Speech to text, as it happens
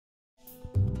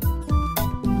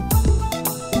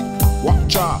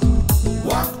chop, but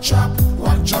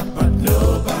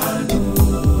no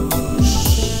bamboosh.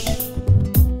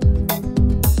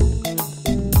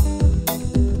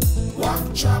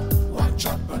 Walk chop,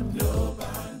 but no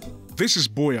bamboosh. This is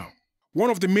Buea, one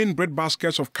of the main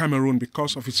breadbaskets of Cameroon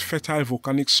because of its fertile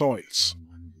volcanic soils.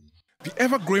 The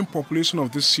ever-growing population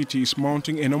of this city is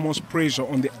mounting enormous pressure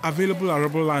on the available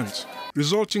arable lands,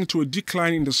 resulting to a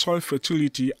decline in the soil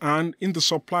fertility and in the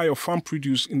supply of farm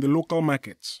produce in the local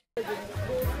markets.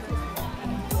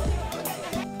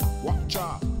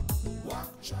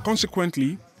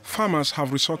 Consequently, farmers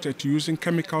have resorted to using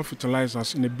chemical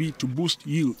fertilizers in a bid to boost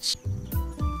yields.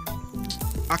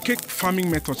 Archaic farming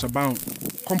methods abound.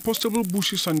 Compostable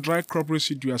bushes and dry crop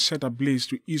residue are set ablaze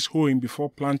to ease hoeing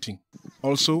before planting.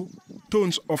 Also,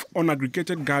 tons of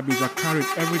unaggregated garbage are carried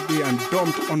every day and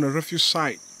dumped on a refuse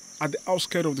site at the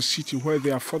outskirts of the city, where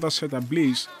they are further set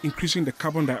ablaze, increasing the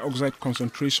carbon dioxide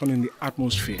concentration in the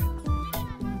atmosphere.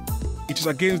 It is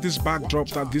against this backdrop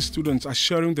that these students are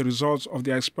sharing the results of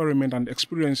their experiment and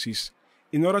experiences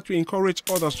in order to encourage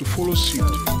others to follow suit.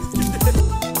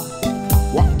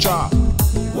 Walk chop,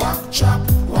 but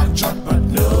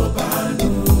no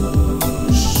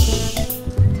bamboosh.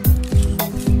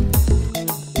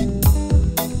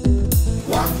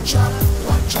 Walk chop,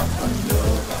 but no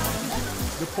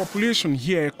bamboosh. The population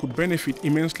here could benefit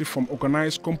immensely from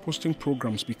organized composting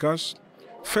programs because,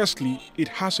 firstly, it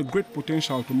has a great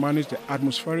potential to manage the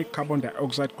atmospheric carbon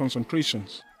dioxide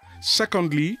concentrations.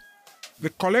 Secondly, the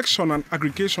collection and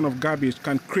aggregation of garbage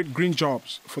can create green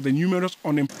jobs for the numerous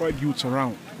unemployed youths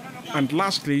around. And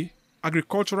lastly,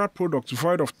 agricultural products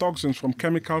void of toxins from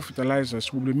chemical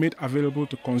fertilizers will be made available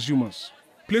to consumers.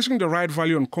 Placing the right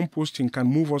value on composting can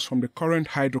move us from the current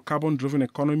hydrocarbon-driven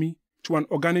economy to an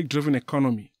organic-driven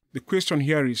economy. The question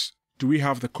here is, do we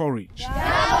have the courage?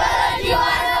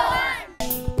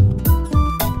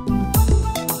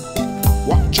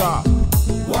 Walk chop,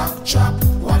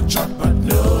 but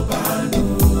no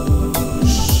bamboosh.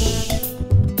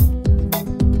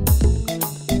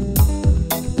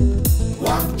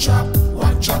 Walk chop,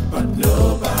 but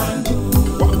no bamboosh.